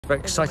very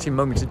exciting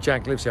moment that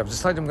Jack lives here. I've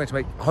decided I'm going to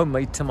make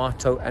homemade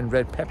tomato and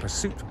red pepper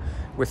soup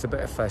with a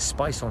bit of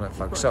spice on it,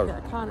 folks. So, a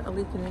carrot, a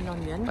leek and an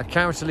onion. A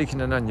carrot, a leek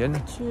and an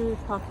onion. 2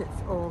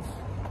 packets of...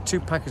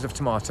 2 packets of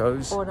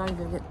tomatoes. Or I'm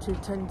going to get 2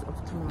 tins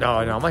of tomatoes. No,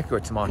 I might go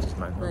with tomatoes,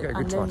 man. I'll get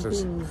good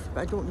tomatoes. Beans,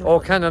 but I don't know.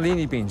 Or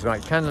cannellini beans,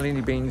 right?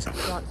 Cannellini beans.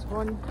 That's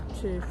 1,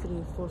 2,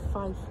 3, 4,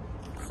 5,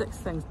 6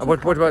 things.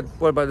 What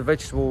about the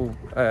vegetable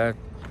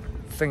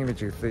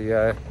thingamajig,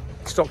 the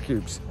stock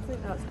cubes? I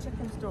think that's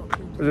chicken stock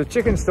cubes. The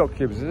chicken stock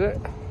cubes, is it?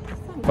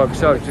 Folks,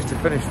 so just to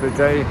finish the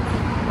day,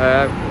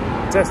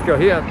 Tesco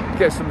here,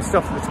 get some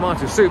stuff for the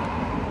tomato soup.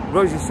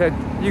 Rosie said,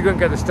 you go and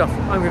get the stuff,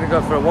 I'm going to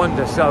go for a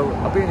wander, so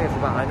I've been here for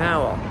about an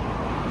hour.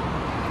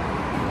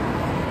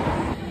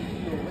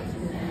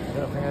 I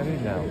don't think I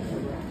need now.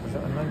 Is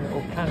that an onion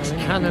or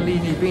cannellini?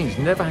 Cannellini beans,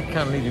 never had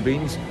cannellini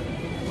beans.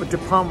 What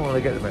department will I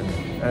get them in?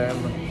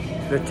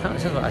 The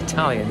sounds like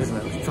Italian, isn't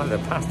it? Let's try the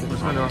pasta.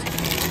 I know.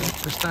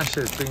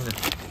 Pistachio has been,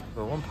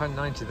 well,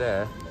 £1.90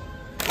 there,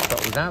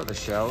 but without the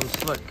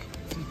shells, look,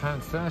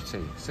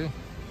 £3.30. See?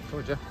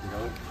 Told you.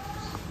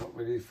 What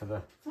we need for the... I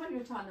thought you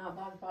were talking about a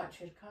bag back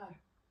to your car.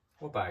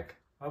 What bag?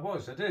 I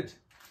did.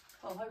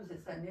 Oh, how was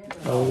it sitting there?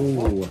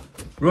 Oh.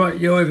 Right,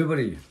 yo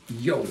everybody.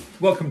 Yo,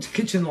 welcome to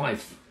Kitchen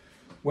Life.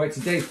 Where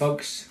today,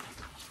 folks,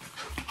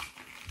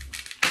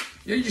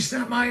 you just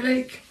at my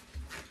lake.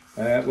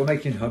 We're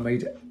making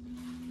homemade...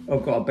 Oh,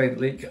 I've got a bent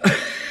leek.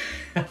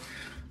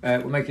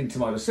 We're making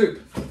tomato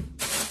soup.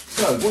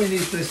 So, what you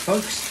need for this,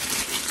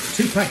 folks,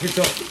 2 packets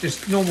of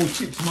just normal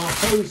cheap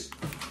tomatoes,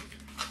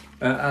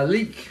 a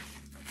leek,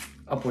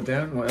 up or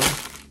down,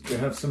 whatever. We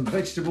have some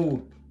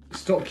vegetable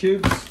stock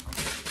cubes.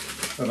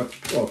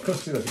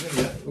 Custard, I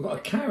think. We've got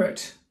a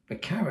carrot, a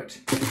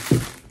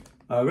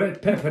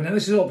red pepper. Now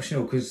this is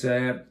optional because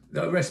that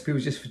recipe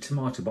was just for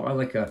tomato, but I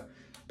like a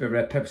bit of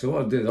red pepper. So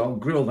what I'll do is I'll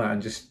grill that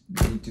and just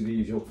do the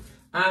usual.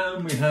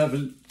 And we have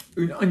an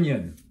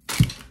onion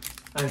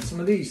and some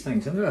of these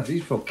things. I don't know if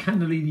these are for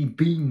cannellini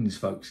beans,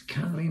 folks.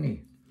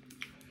 Cannellini.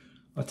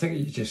 I think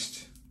you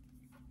just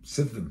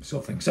sieve them,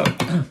 sort of thing. So,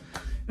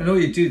 and all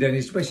you do then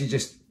is basically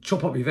just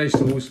chop up your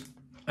vegetables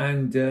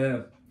and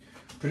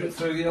put it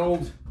through the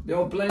old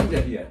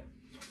blender here,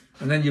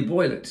 and then you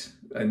boil it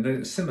and let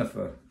it simmer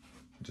for,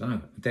 I don't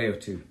know, a day or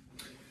 2.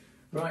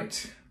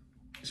 Right,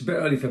 it's a bit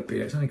early for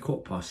beer. It's only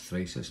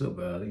 3:15, so it's a little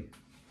bit early.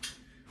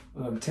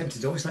 I'm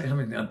tempted. I always like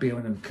having a beer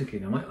when I'm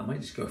cooking. I might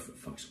just go for it,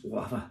 folks.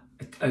 We'll have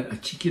a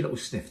cheeky little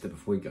snifter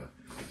before we go.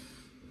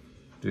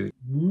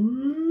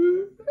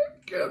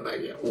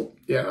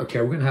 Yeah, okay,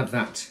 we're gonna have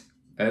that.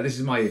 This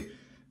is my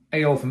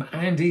ale from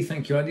Andy.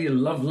 Thank you, Andy.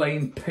 Love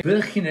Lane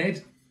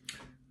Birkenhead.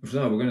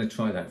 So we're going to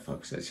try that,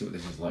 folks. Let's see what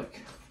this is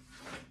like.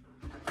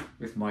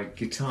 With my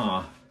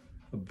guitar,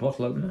 a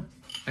bottle opener.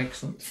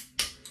 Excellent.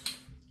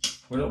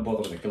 We're not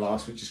bothered with the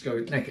glass. We just go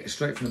neck it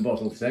straight from the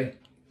bottle today.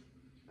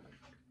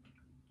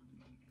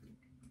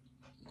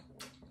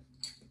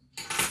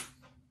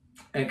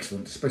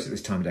 Excellent, especially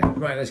this time of day.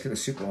 Right, let's get the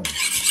soup on.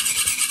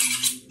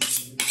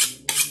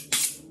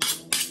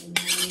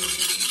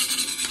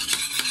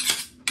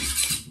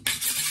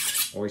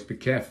 Always be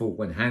careful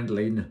when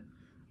handling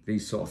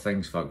these sort of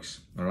things, folks.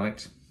 All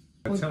right.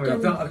 I've done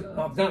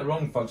it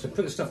wrong, folks. I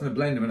put the stuff in the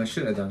blender when I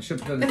should have done. Should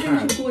have done the pan.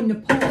 Everything should go in the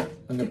pot.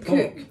 In the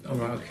pot. Oh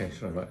right, okay,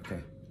 sorry, right,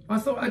 okay. I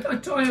thought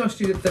I asked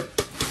you that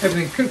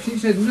everything cooked. You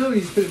said no.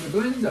 You just put it in the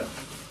blender.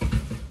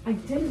 I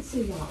didn't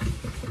say that.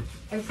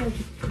 I said,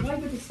 why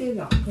would I say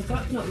that? Because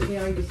that's not the way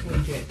I was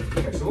told you.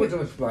 Okay, so what do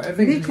I right?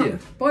 Everything's in here.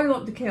 Boil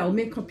up the kettle.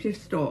 Make up your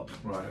stock.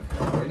 Right.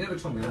 Okay. You never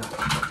told me that.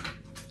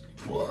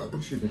 What?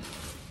 Excuse me.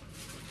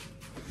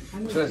 So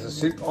there's the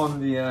soup on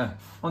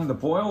the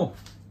boil.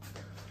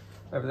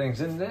 Everything's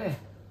in there.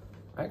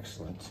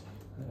 Excellent.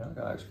 Yeah,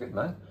 that looks good,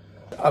 man.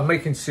 I'm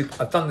making soup.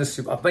 I've done this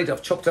soup.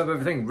 I've chopped up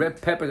everything. Red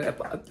pepper,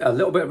 a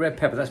little bit of red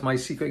pepper. That's my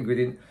secret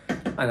ingredient.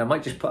 And I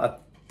might just put a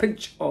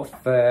pinch of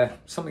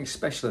something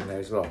special in there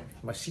as well.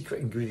 My secret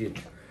ingredient.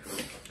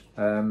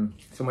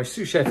 So my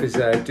sous chef is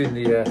doing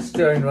the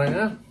stirring right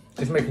now.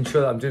 Just making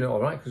sure that I'm doing it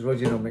all right, because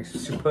Roger makes a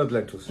superb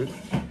lentil soup.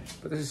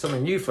 But this is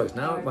something new for us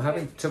now. We're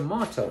having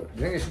tomato.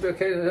 You think it should be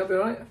okay? Is that be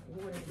all right?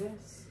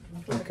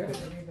 Okay.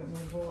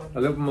 A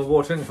little bit more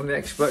water in from the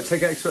expert.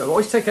 Take expert.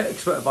 Always take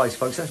expert advice,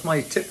 folks. That's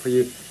my tip for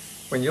you.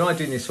 When you are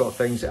doing these sort of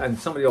things and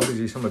somebody offers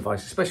you some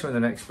advice, especially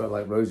when an expert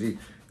like Rosie,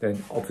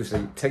 then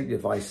obviously take the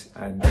advice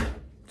and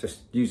just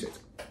use it.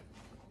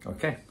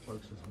 Okay.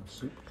 Folks, there's my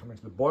soup coming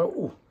to the boil.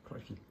 Oh,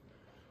 crikey.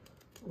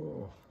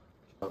 Oh.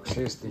 Folks,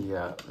 here's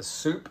the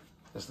soup.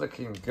 It's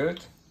looking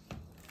good. I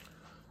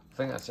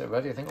think that's it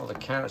ready. I think all the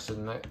carrots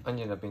and the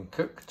onion have been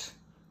cooked.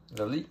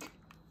 The leek.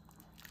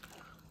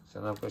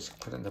 So now I've got to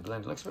put it in the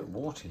blender. It looks a bit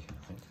watery,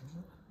 I think, isn't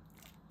it?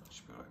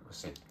 Should be right, we'll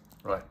see.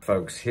 Right,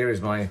 folks, here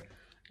is my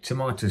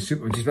tomato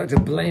soup. I'm just about to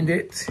blend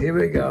it. Here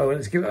we go.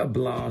 Let's give it a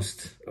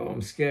blast. Oh,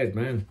 I'm scared,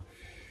 man.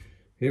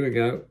 Here we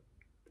go.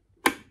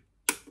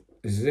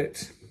 This is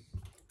it.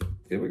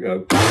 Here we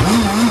go.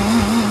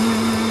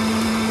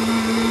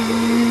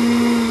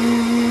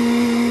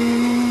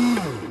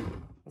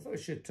 I thought it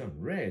should turn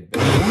red.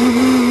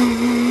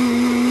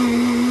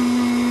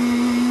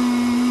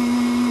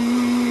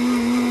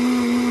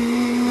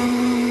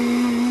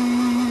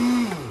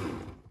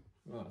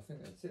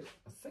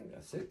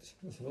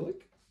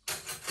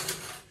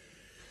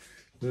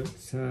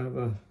 Let's have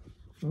a...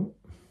 Oh.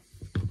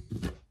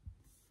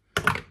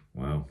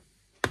 Wow.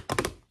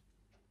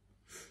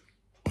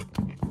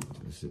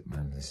 That's it,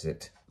 man. That's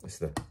it. That's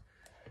the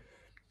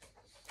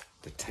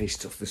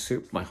taste of the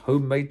soup. My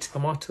homemade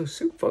tomato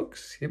soup,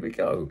 folks. Here we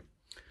go.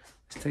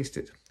 Let's taste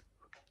it.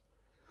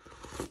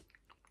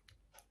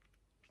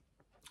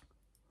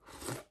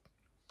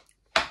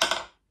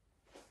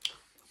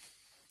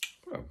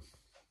 Oh.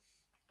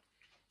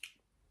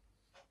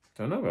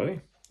 Don't know,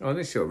 really. Oh,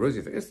 this is your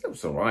rosy thing.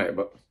 It's all right,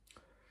 but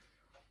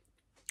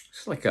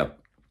it's like a...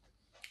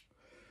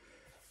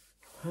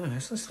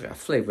 it's like a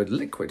flavoured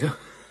liquid.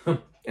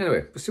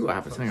 Anyway, we'll see what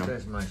happens. Hang on.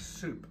 There's my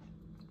soup.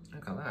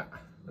 Look at that.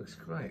 Looks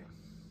great.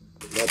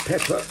 More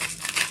pepper.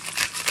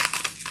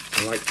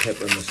 I like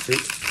pepper in my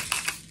soup.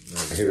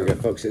 Here we go,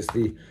 folks. It's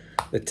the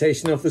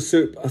tasting of the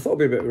soup. I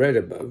thought it'd be a bit red,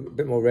 a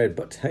bit more red,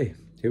 but hey,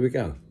 here we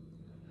go.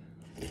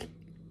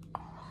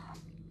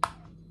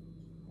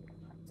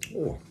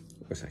 Oh,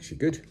 that's actually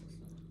good.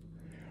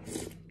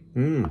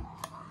 Mmm.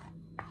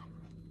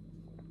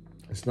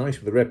 It's nice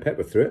with the red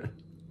pepper through it.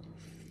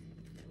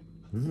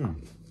 Mmm.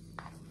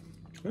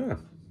 Yeah.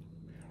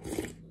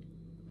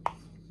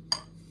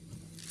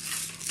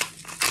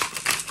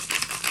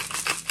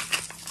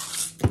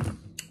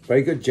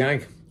 Very good,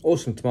 Jag.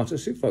 Awesome tomato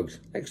soup, folks.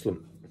 Excellent.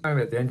 I'm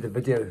at the end of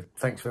the video.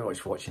 Thanks very much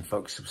for watching,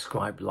 folks.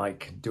 Subscribe,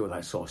 like, do all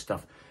that sort of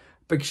stuff.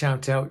 Big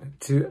shout out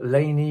to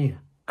Lainey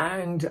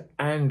and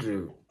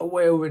Andrew,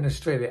 away over in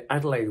Australia,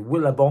 Adelaide,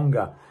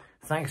 Willabonga.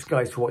 Thanks,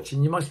 guys, for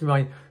watching. You must be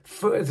my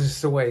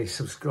furthest away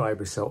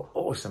subscriber, so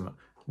awesome.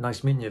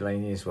 Nice meeting you,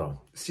 Lainey, as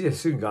well. See you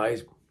soon,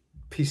 guys.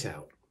 Peace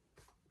out.